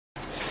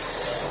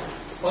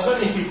Well, I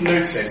don't know if you've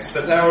noticed,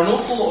 but there are an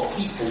awful lot of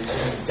people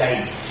called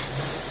Dave.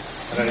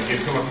 I don't know if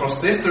you've come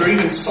across this. There are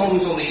even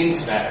songs on the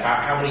internet about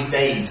how many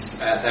Daves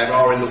there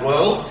are in the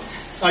world.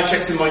 I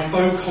checked in my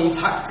phone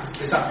contacts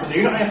this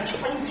afternoon. I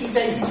have 20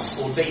 Daves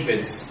or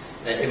Davids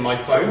in my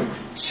phone.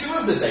 2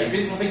 of the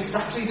Davids have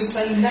exactly the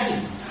same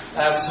name.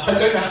 So I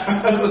don't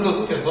know. As I was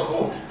looking, I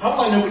thought, how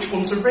do I know which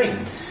one to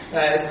ring?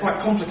 It's quite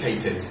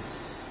complicated.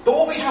 But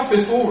what we have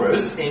before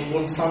us in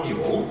 1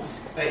 Samuel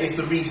is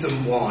the reason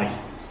why.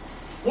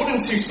 1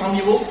 and 2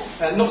 Samuel,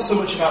 not so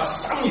much about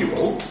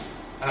Samuel,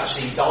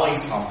 actually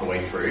dies half the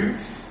way through,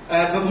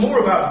 but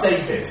more about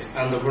David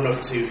and the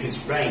run-up to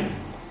his reign.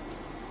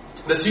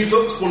 The 2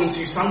 books, 1 and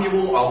 2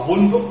 Samuel, are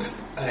one book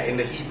in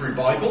the Hebrew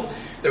Bible.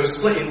 They were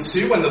split in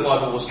 2 when the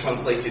Bible was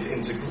translated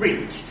into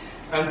Greek.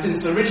 And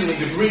since originally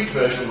the Greek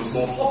version was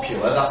more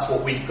popular, that's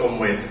what we've gone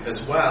with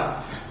as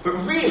well. But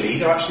really,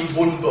 they're actually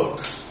one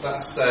book.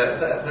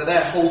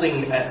 They're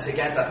holding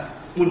together.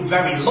 One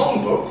very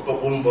long book,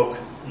 but one book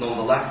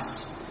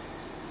nonetheless.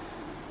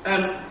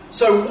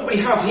 So what we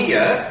have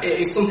here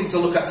is something to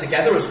look at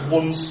together as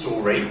one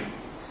story.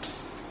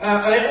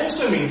 And it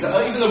also means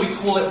that even though we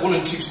call it 1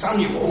 and 2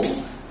 Samuel,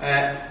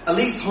 at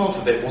least half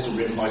of it wasn't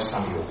written by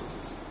Samuel.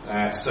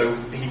 So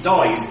he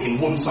dies in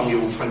 1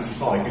 Samuel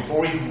 25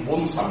 before even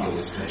 1 Samuel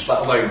is finished, let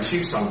alone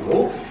 2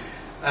 Samuel.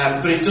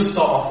 But it does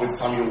start off with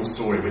Samuel's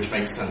story, which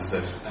makes sense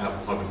of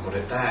why we've got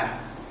it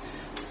there.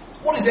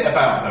 What is it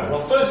about, though?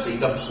 Well, firstly,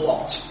 the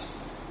plot.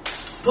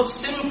 Put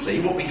simply,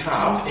 what we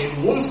have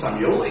in 1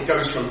 Samuel, it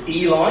goes from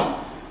Eli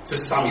to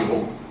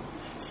Samuel,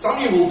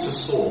 Samuel to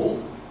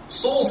Saul,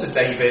 Saul to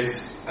David,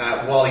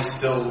 while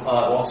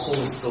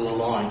Saul is still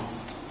alive.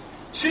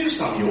 2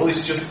 Samuel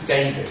is just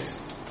David,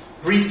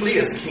 briefly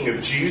as king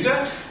of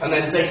Judah, and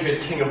then David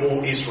king of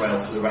all Israel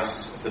for the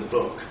rest of the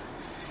book.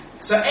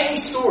 So any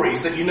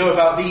stories that you know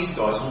about these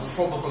guys will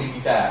probably be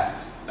there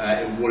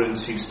in 1 and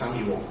 2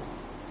 Samuel.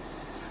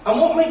 And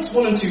what makes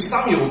 1 and 2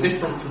 Samuel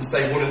different from,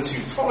 say, 1 and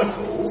 2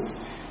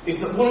 Chronicles is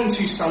that 1 and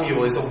 2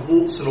 Samuel is a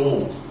warts and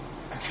all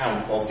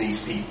account of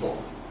these people.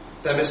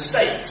 Their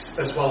mistakes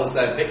as well as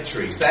their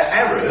victories. Their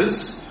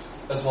errors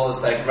as well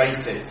as their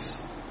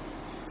graces.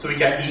 So we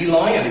get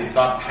Eli and his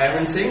bad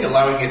parenting,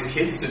 allowing his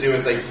kids to do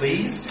as they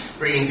please,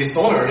 bringing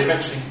dishonour and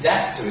eventually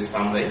death to his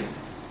family.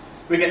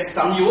 We get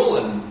Samuel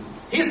and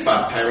his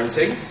bad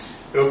parenting,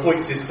 who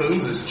appoints his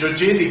sons as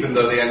judges even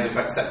though they end up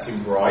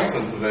accepting bribes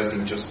and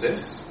perverting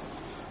justice.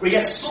 We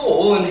get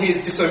Saul and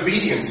his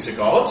disobedience to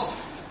God,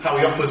 how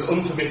he offers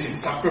unpermitted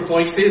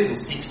sacrifices and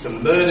seeks to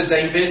murder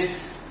David,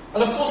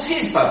 and of course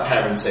his bad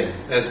parenting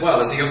as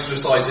well, as he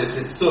ostracises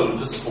his son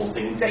for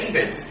supporting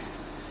David.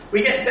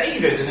 We get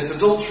David and his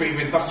adultery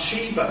with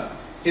Bathsheba,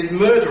 his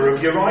murder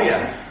of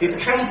Uriah,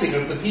 his counting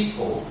of the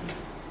people,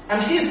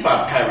 and his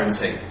bad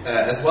parenting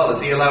as well,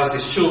 as he allows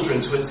his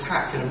children to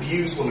attack and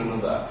abuse one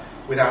another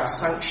without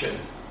sanction.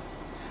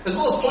 As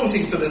well as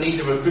pointing for the need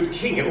of a good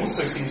king, it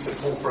also seems to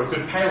call for a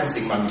good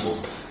parenting manual,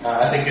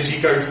 I think, as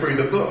you go through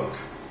the book.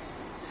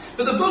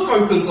 But the book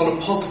opens on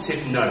a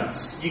positive note.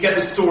 You get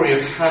the story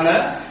of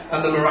Hannah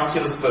and the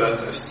miraculous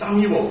birth of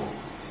Samuel.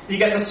 You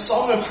get the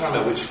Song of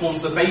Hannah, which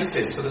forms the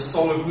basis for the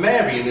Song of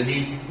Mary in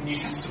the New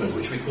Testament,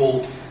 which we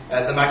call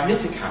the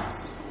Magnificat.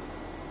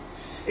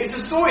 It's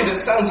a story that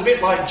sounds a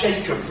bit like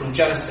Jacob from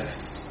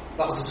Genesis.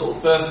 That was the sort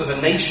of birth of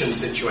a nation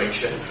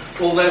situation.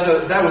 Well,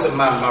 there was a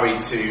man married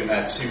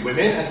to 2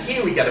 women, and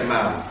here we get a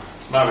man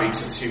married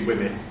to 2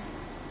 women.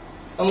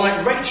 And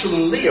like Rachel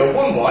and Leah,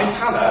 one wife,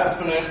 Hannah, has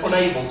been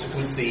unable to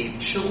conceive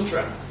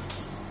children.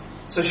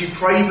 So she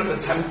prays at the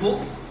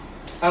temple,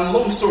 and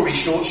long story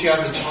short, she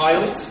has a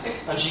child,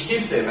 and she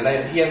gives him,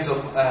 and he ends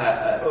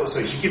up,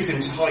 she gives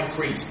him to high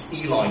priest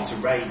Eli to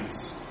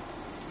raise.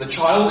 The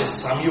child is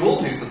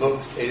Samuel, whose the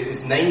book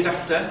is named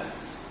after.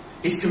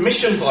 He's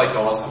commissioned by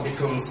God and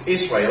becomes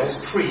Israel's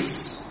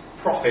priest,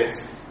 prophet,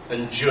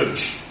 and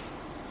judge.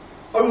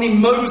 Only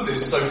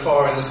Moses, so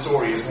far in the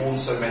story, has worn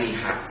so many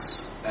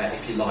hats,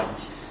 if you like.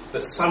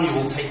 But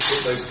Samuel takes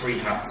up those 3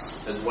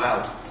 hats as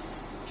well.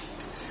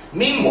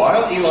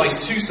 Meanwhile,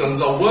 Eli's 2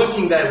 sons are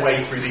working their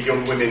way through the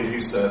young women who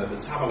serve at the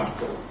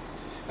tabernacle,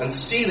 and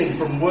stealing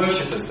from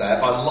worshippers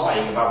there by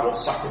lying about what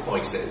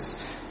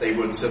sacrifices they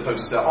were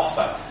supposed to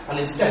offer, and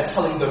instead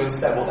telling them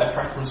what their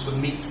preference for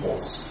meat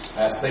was.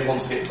 So they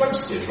wanted it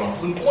roasted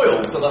rather than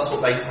boiled, so that's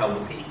what they tell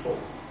the people.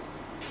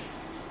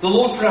 The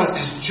Lord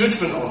pronounces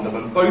judgment on them,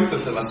 and both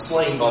of them are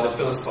slain by the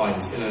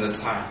Philistines in an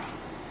attack.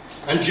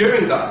 And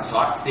during that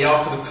attack, the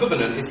Ark of the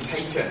Covenant is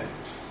taken.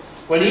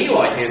 When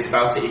Eli hears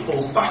about it, he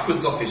falls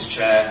backwards off his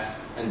chair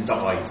and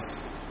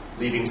dies,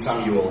 leaving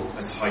Samuel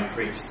as high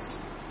priest.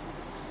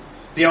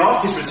 The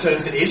Ark is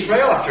returned to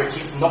Israel after it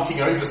keeps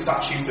knocking over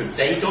statues of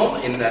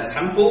Dagon in their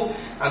temple,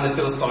 and the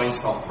Philistines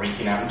start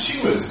breaking out in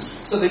tumours.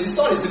 So they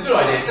decide it's a good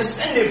idea to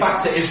send it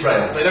back to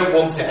Israel. They don't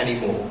want it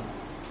anymore.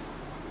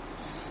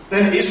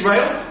 Then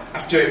Israel,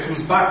 after it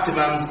comes back,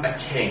 demands a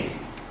king.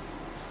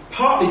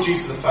 Partly due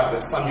to the fact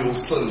that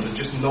Samuel's sons are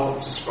just not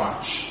up to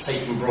scratch,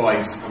 taking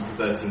bribes and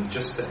perverting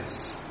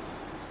justice.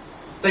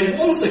 They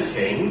want a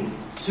king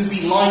to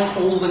be like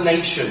all the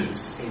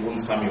nations in 1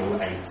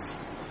 Samuel 8.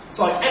 It's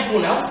like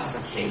everyone else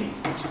has a king.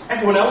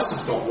 Everyone else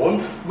has got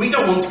one. We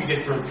don't want to be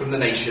different from the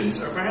nations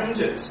around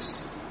us.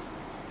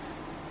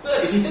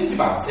 But if you think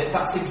about it,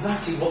 that's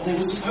exactly what they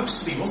were supposed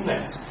to be, wasn't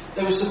it?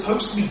 They were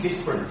supposed to be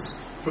different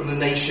from the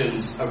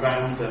nations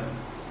around them.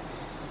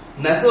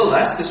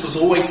 Nevertheless, this was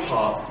always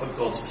part of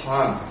God's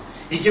plan.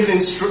 He'd given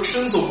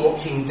instructions on what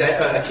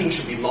a king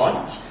should be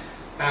like,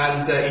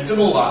 and he'd done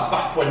all that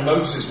back when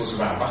Moses was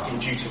around, back in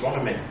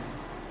Deuteronomy.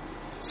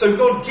 So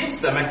God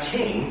gives them a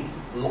king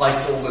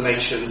like all the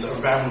nations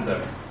around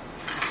them.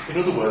 In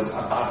other words, a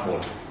bad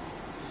one.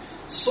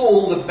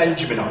 Saul the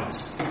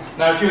Benjaminite.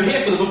 Now, if you're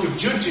here for the book of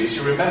Judges,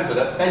 you remember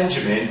that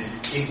Benjamin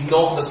is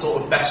not the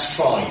sort of best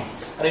tribe.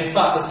 And in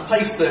fact, the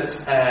place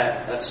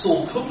that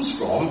Saul comes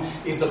from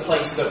is the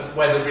place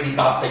where the really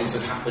bad things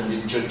have happened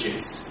in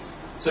Judges.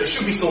 So it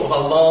should be sort of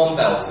alarm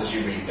bells as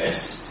you read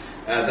this,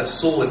 that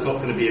Saul is not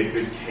going to be a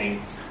good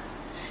king.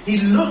 He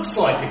looks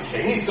like a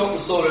king. He's got the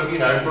sort of,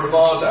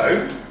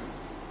 bravado,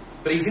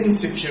 but he's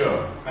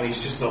insecure and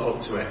he's just not up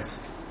to it.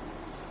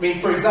 I mean,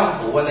 for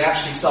example, when they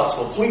actually start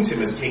to appoint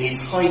him as king,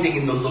 he's hiding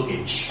in the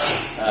luggage,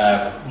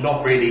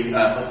 not really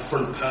a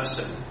front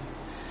person.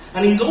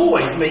 And he's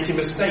always making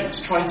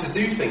mistakes, trying to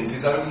do things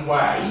his own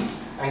way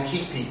and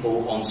keep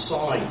people on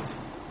side.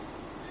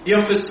 He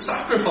offers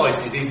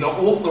sacrifices he's not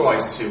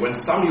authorised to when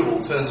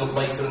Samuel turns up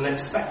later than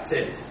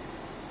expected.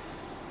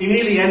 He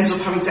nearly ends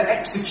up having to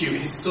execute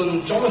his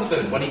son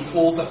Jonathan when he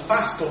calls a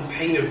fast on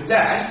pain of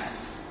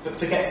death, but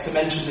forgets to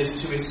mention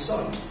this to his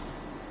son.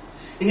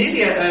 He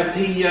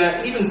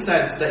even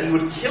said that he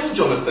would kill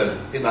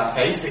Jonathan in that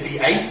case if he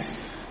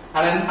ate,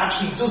 and then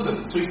actually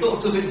doesn't. So he sort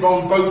of does it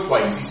wrong both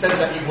ways. He said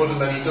that he would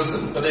and then he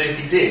doesn't. But if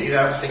he did, he'd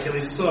have to kill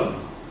his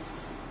son.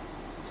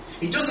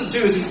 He doesn't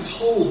do as he's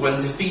told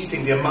when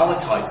defeating the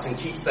Amalekites and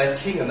keeps their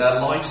king and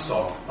their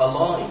livestock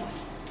alive.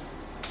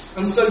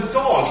 And so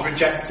God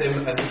rejects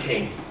him as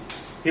king.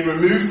 He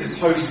removes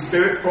his Holy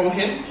Spirit from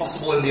him,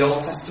 possible in the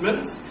Old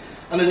Testament,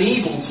 and an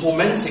evil,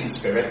 tormenting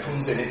spirit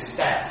comes in its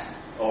stead,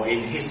 or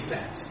in his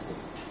stead.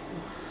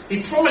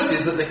 He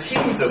promises that the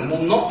kingdom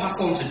will not pass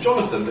on to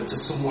Jonathan, but to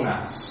someone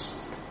else.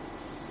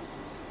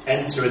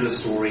 Enter in the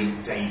story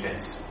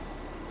David,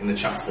 in the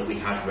chapter that we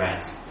had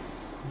read.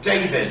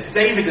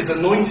 David is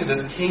anointed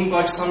as king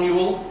by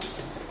Samuel,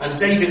 and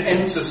David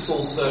enters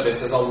Saul's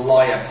service as a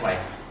liar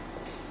player.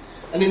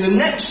 And in the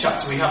next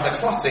chapter we have the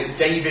classic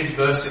David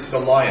versus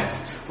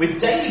Goliath,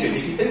 with David,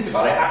 if you think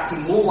about it,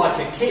 acting more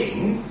like a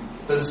king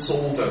than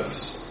Saul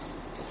does.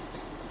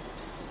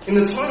 In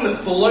the time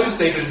that follows,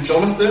 David and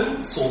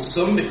Jonathan, Saul's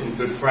son, become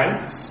good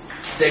friends.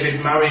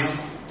 David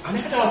marries, I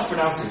never know how to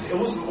pronounce this, I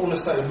want to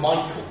say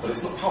Michael, but it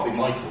can't be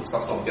Michael, because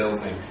that's not a girl's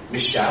name.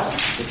 Michal,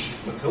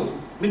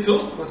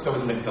 let's go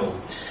with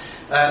Michal.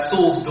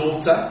 Saul's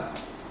daughter,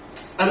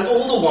 and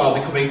all the while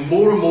becoming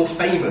more and more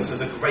famous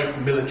as a great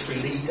military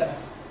leader.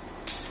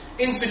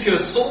 Insecure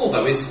Saul,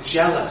 though, is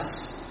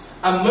jealous,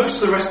 and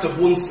most of the rest of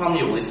 1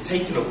 Samuel is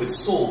taken up with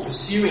Saul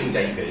pursuing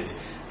David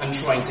and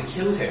trying to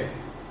kill him.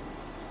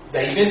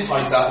 David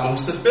hides out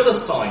amongst the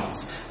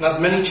Philistines and has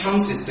many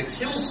chances to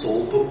kill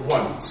Saul but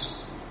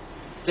won't.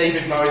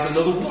 David marries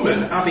another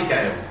woman,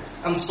 Abigail,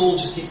 and Saul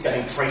just keeps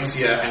getting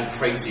crazier and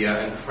crazier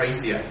and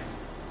crazier.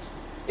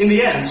 In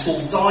the end, Saul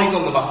dies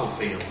on the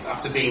battlefield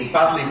after being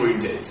badly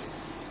wounded.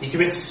 He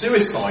commits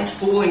suicide,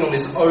 falling on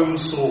his own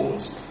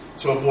sword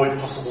to avoid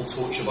possible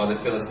torture by the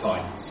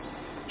Philistines.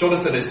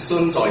 Jonathan, his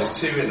son, dies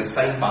too in the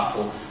same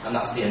battle, and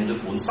that's the end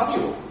of 1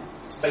 Samuel.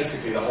 It's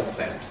basically the whole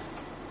thing.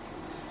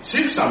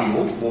 2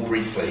 Samuel, more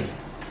briefly,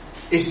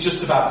 is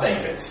just about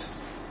David.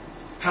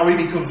 How he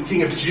becomes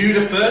king of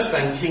Judah first,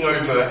 then king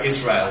over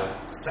Israel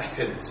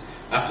second,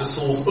 after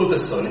Saul's other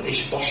son,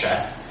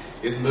 Ishbosheth,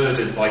 is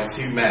murdered by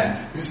 2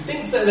 men who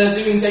think that they're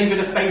doing David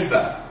a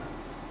favour,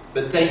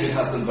 but David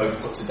has them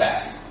both put to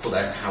death for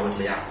their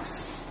cowardly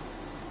act.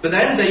 But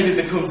then David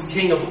becomes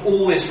king of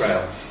all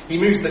Israel. He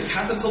moves the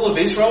capital of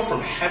Israel from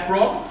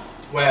Hebron,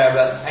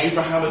 where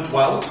Abraham had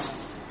dwelt,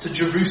 to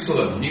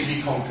Jerusalem,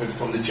 newly conquered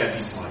from the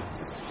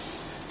Jebusites.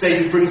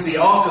 David brings the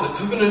Ark of the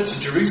Covenant to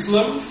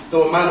Jerusalem,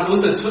 though a man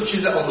Uzzah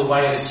touches it on the way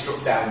and is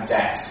struck down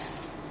dead.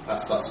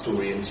 That's that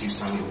story in 2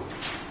 Samuel.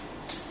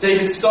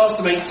 David starts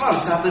to make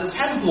plans to have the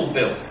temple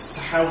built to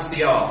house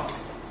the Ark.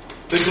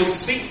 But God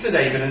speaks to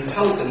David and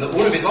tells him that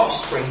one of his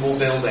offspring will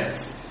build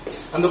it,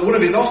 and that one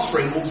of his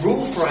offspring will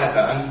rule forever,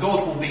 and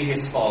God will be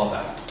his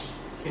father.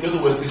 In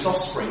other words, this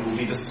offspring will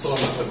be the son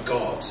of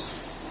God.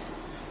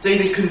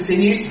 David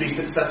continues to be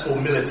successful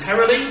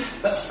militarily,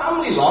 but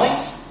family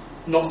life,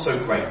 not so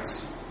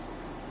great.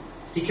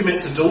 He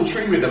commits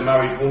adultery with a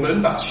married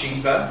woman,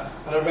 Bathsheba,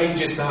 and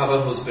arranges to have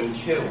her husband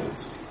killed,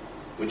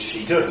 which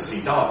he does,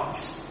 he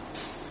dies.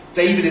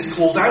 David is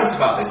called out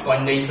about this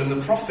by Nathan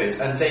the prophet,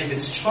 and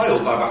David's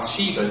child by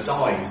Bathsheba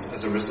dies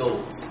as a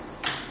result.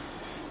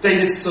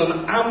 David's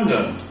son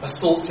Amnon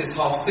assaults his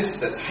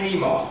half-sister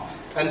Tamar,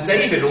 and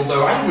David,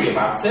 although angry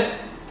about it,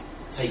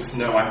 takes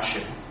no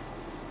action.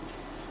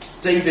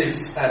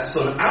 David's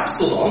son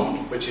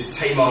Absalom, which is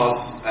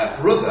Tamar's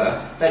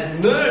brother,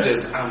 then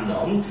murders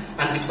Amnon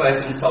and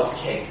declares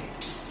himself king,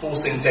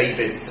 forcing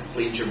David to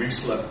flee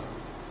Jerusalem.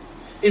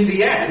 In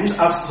the end,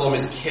 Absalom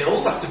is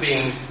killed after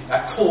being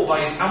caught by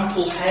his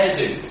ample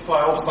hairdo. It's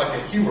quite almost like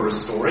a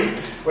humorous story,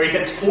 where he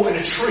gets caught in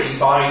a tree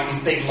by his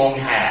big long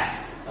hair.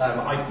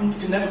 I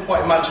can never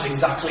quite imagine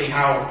exactly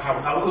how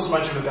I always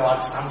imagine a bit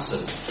like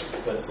Samson,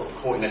 but sort of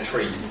caught in a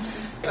tree.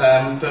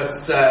 But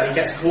he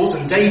gets caught,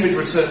 and David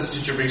returns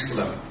to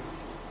Jerusalem,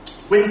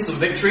 wins some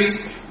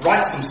victories,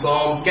 writes some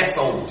psalms, gets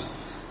old,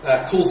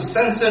 calls a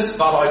census,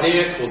 bad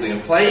idea, causing a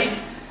plague,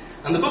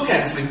 and the book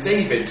ends with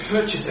David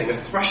purchasing a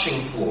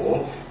threshing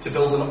floor to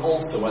build an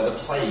altar where the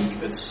plague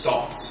had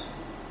stopped.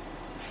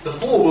 The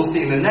floor we'll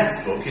see in the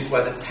next book is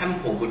where the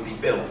temple would be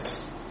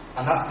built,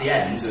 and that's the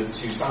end of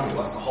 2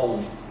 Samuel. That's the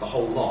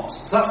whole lot.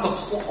 So that's the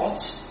plot,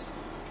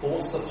 but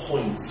what's the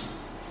point?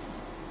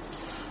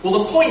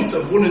 Well, the point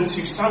of 1 and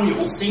 2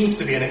 Samuel seems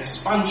to be an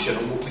expansion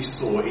on what we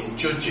saw in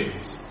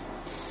Judges.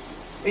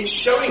 It's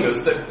showing us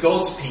that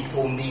God's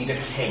people need a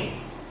king.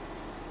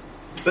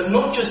 But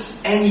not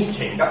just any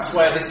king, that's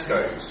where this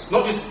goes.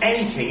 Not just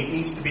any king, it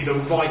needs to be the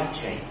right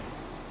king.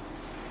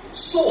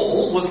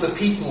 Saul was the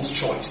people's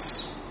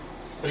choice,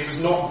 but he was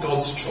not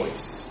God's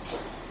choice.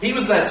 He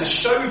was there to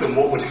show them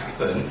what would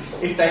happen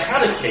if they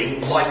had a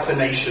king like the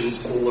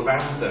nations all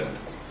around them.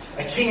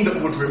 A king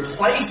that would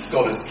replace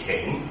God as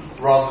king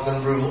rather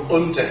than rule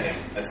under him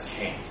as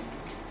king.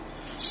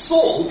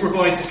 Saul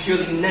provides a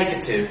purely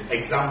negative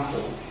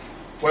example,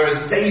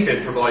 whereas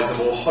David provides a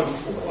more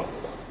hopeful one.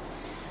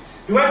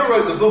 Whoever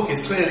wrote the book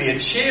is clearly a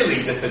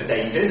cheerleader for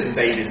David and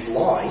David's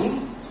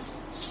line,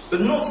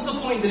 but not to the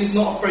point that he's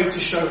not afraid to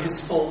show his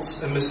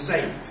faults and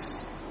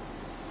mistakes.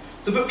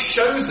 The book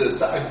shows us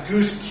that a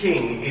good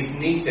king is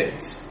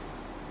needed.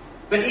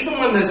 But even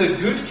when there's a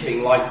good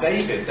king like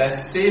David, their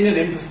sin and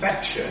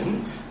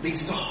imperfection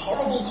leads to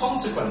horrible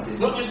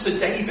consequences, not just for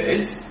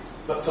David,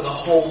 but for the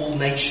whole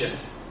nation.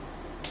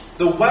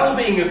 The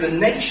well-being of the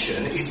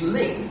nation is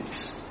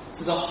linked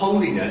to the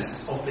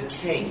holiness of the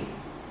king.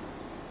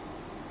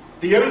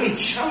 The only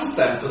chance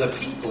then for the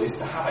people is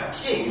to have a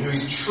king who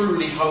is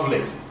truly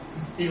holy,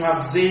 who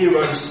has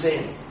zero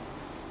sin.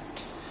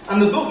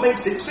 And the book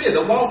makes it clear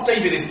that whilst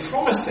David is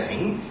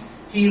promising,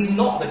 he is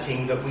not the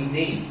king that we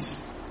need.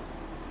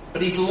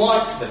 But he's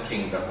like the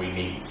king that we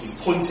need. He's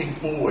pointing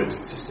forward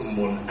to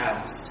someone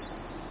else.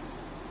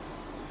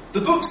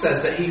 The book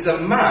says that he's a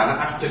man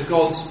after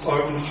God's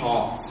own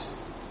heart.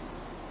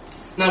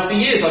 Now, for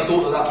years I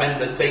thought that meant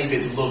that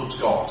David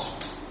loved God,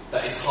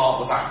 that his heart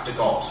was after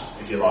God,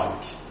 if you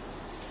like.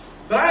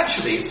 But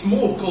actually, it's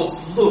more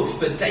God's love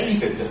for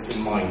David that's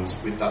in mind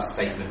with that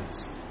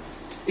statement.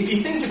 If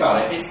you think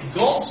about it, it's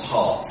God's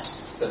heart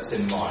that's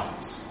in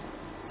mind.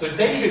 So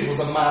David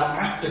was a man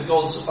after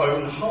God's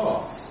own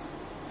heart.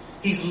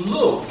 He's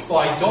loved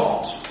by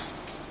God,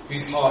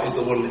 whose heart is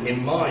the one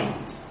in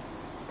mind.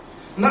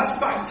 And that's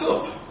backed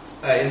up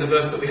in the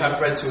verse that we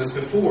had read to us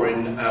before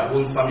in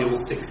 1 Samuel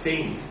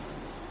 16.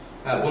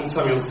 1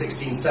 Samuel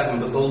 16:7,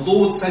 but the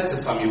Lord said to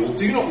Samuel,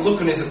 "Do not look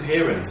on his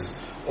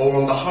appearance or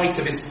on the height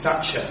of his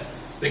stature,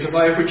 because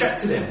I have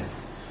rejected him.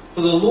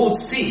 For the Lord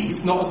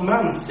sees not as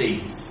man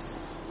sees.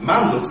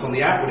 Man looks on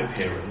the outward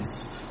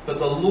appearance, but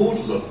the Lord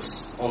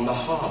looks on the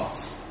heart."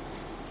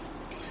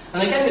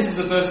 And again, this is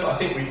a verse that I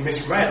think we've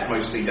misread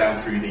mostly down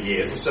through the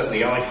years, or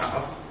certainly I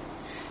have.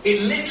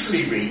 It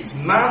literally reads,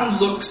 man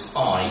looks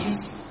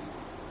eyes,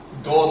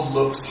 God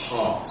looks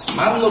heart.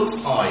 Man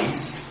looks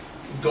eyes,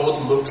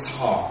 God looks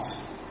heart.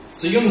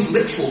 So Young's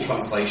literal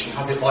translation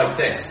has it like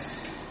this.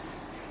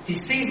 He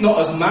sees not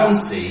as man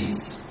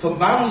sees, for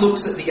man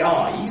looks at the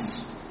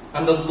eyes,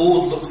 and the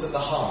Lord looks at the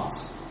heart.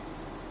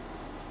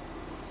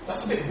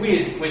 That's a bit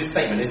weird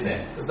statement, isn't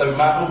it? As though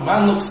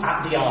man looks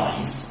at the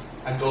eyes,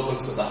 and God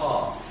looks at the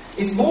heart.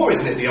 It's more,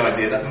 isn't it, the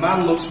idea that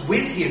man looks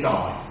with his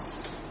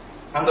eyes,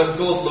 and that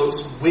God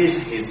looks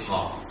with his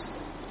heart.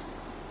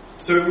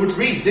 So it would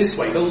read this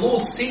way, the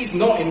Lord sees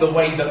not in the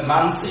way that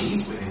man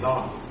sees with his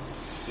eyes.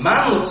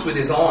 Man looks with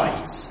his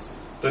eyes,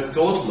 but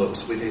God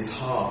looks with his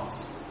heart.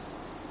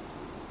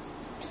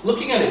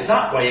 Looking at it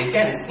that way,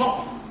 again, it's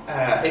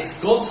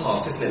God's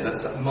heart, isn't it,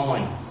 that's at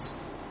mind.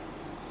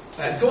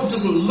 God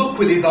doesn't look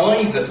with his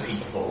eyes at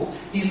people,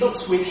 he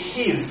looks with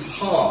his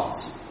heart.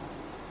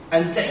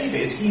 And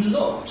David, he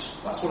loved.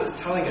 That's what it's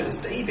telling us.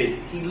 David,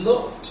 he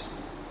loved.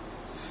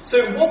 So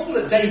it wasn't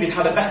that David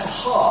had a better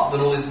heart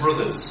than all his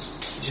brothers,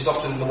 which is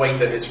often the way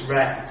that it's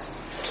read.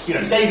 You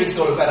know, David's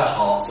got a better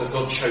heart, so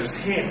God chose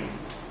him.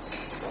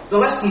 The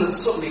lesson that's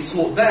subtly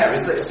taught there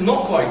is that it's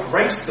not by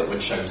grace that we're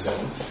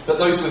chosen, but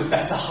those with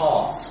better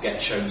hearts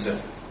get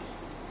chosen.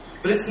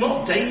 But it's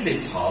not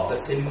David's heart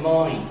that's in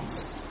mind.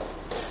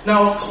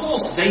 Now, of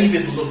course,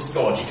 David loves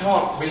God. You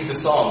can't read the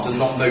Psalms and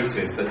not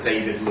notice that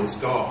David loves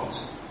God.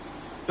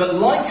 But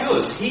like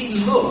us, he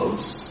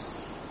loves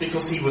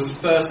because he was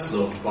first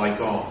loved by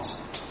God.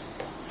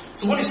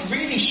 So what it's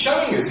really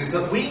showing us is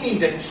that we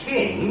need a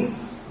king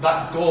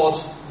that God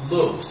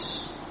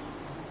loves.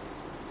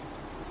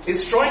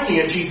 It's striking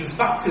at Jesus'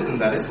 baptism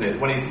then, isn't it,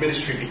 when his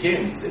ministry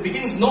begins. It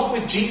begins not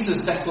with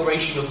Jesus'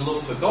 declaration of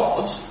love for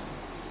God,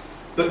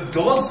 but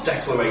God's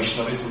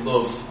declaration of his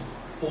love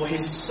for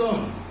his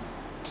Son.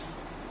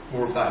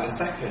 More of that in a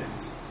second.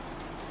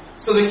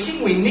 So the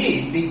king we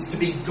need needs to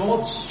be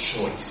God's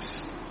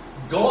choice,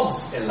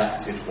 God's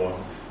elected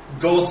one,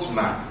 God's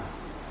man,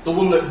 the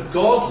one that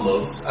God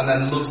loves and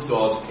then loves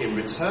God in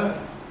return.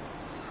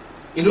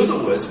 In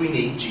other words, we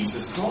need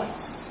Jesus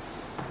Christ.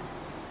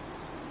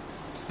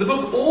 The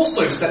book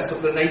also sets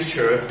up the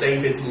nature of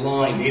David's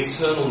line, the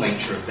eternal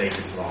nature of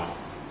David's line.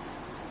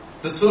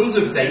 The sons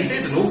of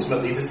David, and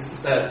ultimately the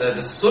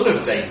son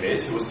of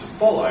David, who was to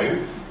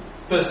follow,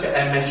 first get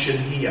their mention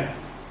here.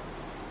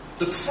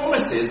 The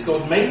promises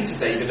God made to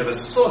David of a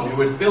son who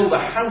would build a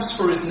house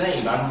for his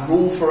name and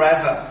rule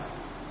forever.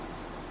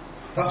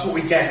 That's what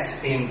we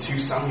get in 2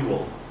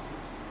 Samuel.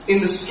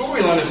 In the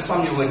storyline of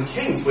Samuel and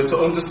Kings, we're to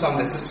understand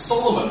this as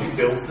Solomon who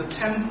builds the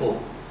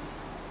temple.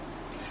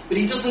 But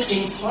he doesn't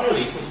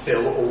entirely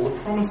fulfill all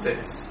the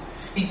promises.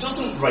 He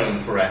doesn't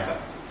reign forever.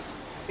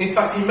 In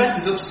fact, he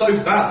messes up so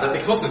bad that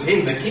because of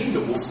him, the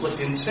kingdom will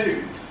split in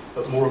two.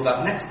 But more of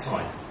that next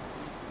time.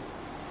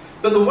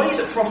 But the way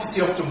that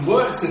prophecy often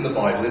works in the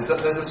Bible is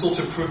that there's a sort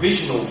of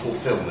provisional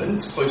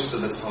fulfillment close to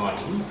the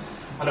time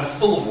and a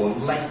full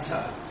one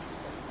later.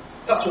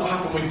 That's what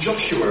happened with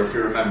Joshua, if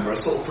you remember, a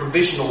sort of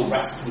provisional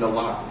rest in the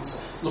land,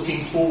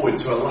 looking forward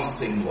to a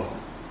lasting one.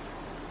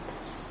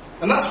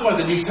 And that's why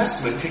the New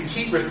Testament can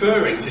keep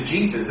referring to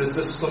Jesus as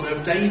the Son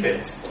of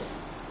David,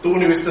 the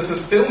one who is the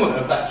fulfillment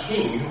of that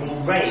king who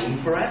will reign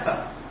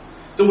forever,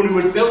 the one who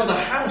would build a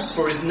house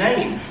for his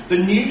name, the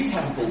new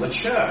temple, the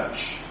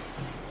church,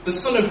 the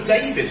Son of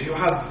David who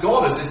has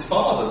God as his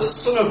Father, the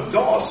Son of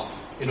God,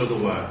 in other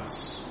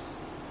words.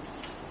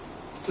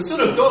 The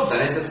Son of God,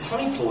 then, is a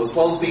title as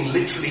well as being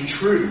literally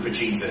true for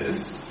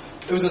Jesus.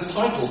 It was a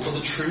title for the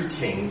true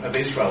King of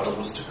Israel that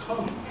was to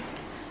come.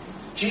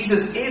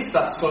 Jesus is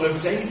that Son of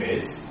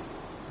David,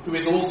 who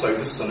is also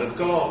the Son of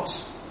God.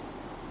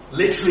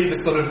 Literally the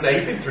Son of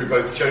David through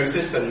both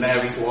Joseph and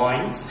Mary's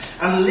lines,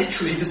 and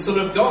literally the Son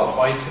of God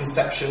by his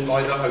conception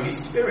by the Holy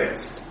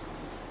Spirit.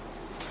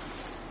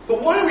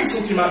 But why are we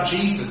talking about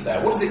Jesus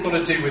there? What has it got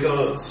to do with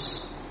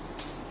us?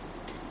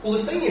 Well,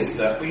 the thing is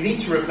that we need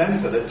to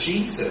remember that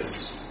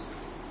Jesus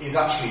is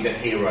actually the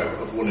hero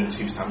of 1 and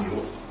 2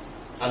 Samuel,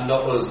 and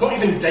not us, not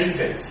even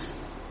David.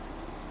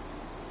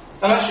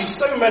 And actually,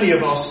 so many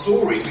of our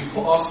stories, we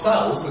put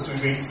ourselves, as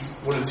we read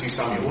 1 and 2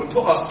 Samuel, we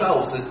put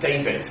ourselves as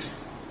David,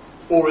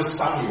 or as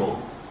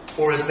Samuel,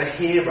 or as the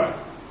hero.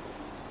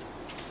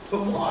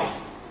 But why?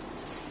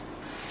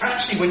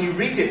 Actually, when you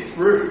read it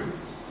through,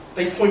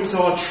 they point to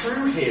our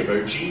true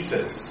hero,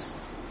 Jesus,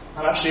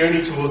 and actually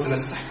only to us in a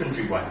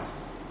secondary way.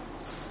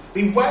 I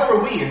mean, where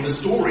are we in the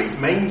stories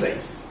mainly?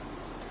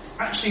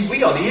 Actually,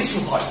 we are the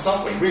Israelites,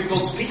 aren't we? We're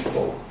God's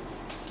people.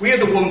 We are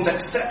the ones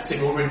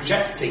accepting or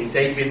rejecting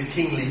David's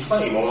kingly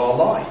claim on our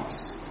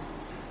lives.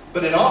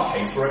 But in our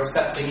case, we're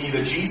accepting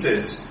either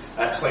Jesus'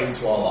 claim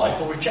to our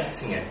life or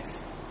rejecting it.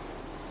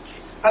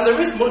 And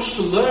there is much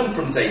to learn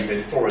from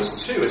David for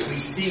us too, as we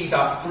see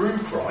that through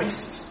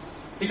Christ.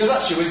 Because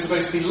actually we're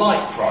supposed to be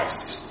like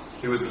Christ,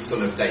 who was the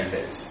Son of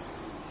David.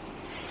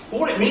 But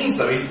what it means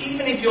though is,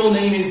 even if your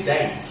name is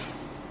Dave,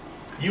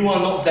 you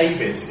are not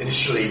David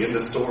initially in the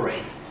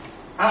story.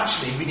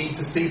 Actually, we need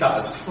to see that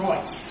as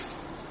Christ.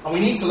 And we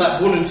need to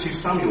let 1 and 2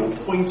 Samuel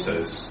point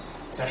us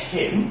to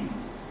him,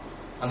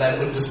 and then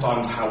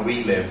understand how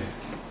we live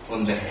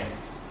under him.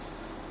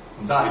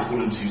 And that is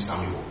 1 and 2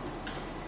 Samuel.